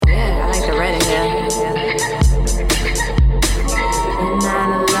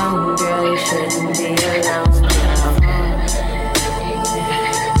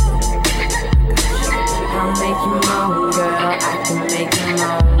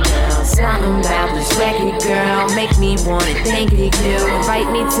swag it, girl, make me wanna thank you. Invite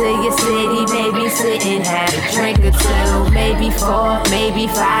me to your city, maybe sit and have a drink or two. Maybe 4, maybe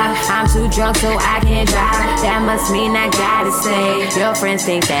 5. I'm too drunk so I can't drive. That must mean I gotta say, your friends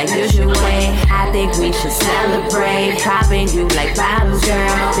think that you should wait. I think we should celebrate, popping you like bottles,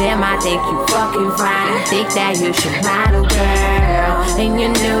 girl. Damn, I think you fucking fine. Think that you should model, girl. And you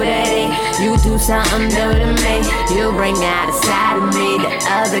knew that you do something new to me. You bring out a side of me that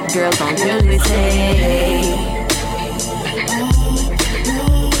other girls don't usually see.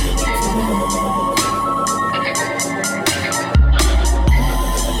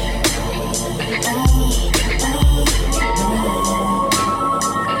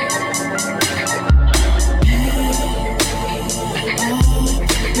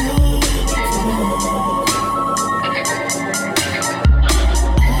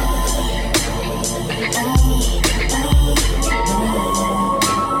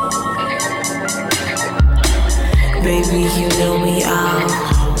 Baby, you know me all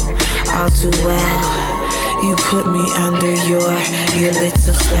too well. You put me under your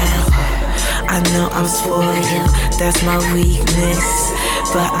little spell. I know I'm spoiled, that's my weakness,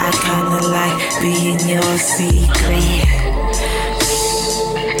 but I kinda like being your secret.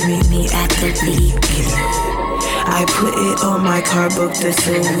 Meet me at the beacon. I put it on my card book this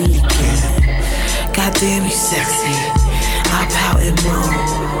weekend. Goddamn, you sexy. I'll pout and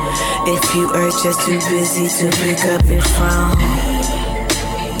moan if you are just too busy to pick up your phone.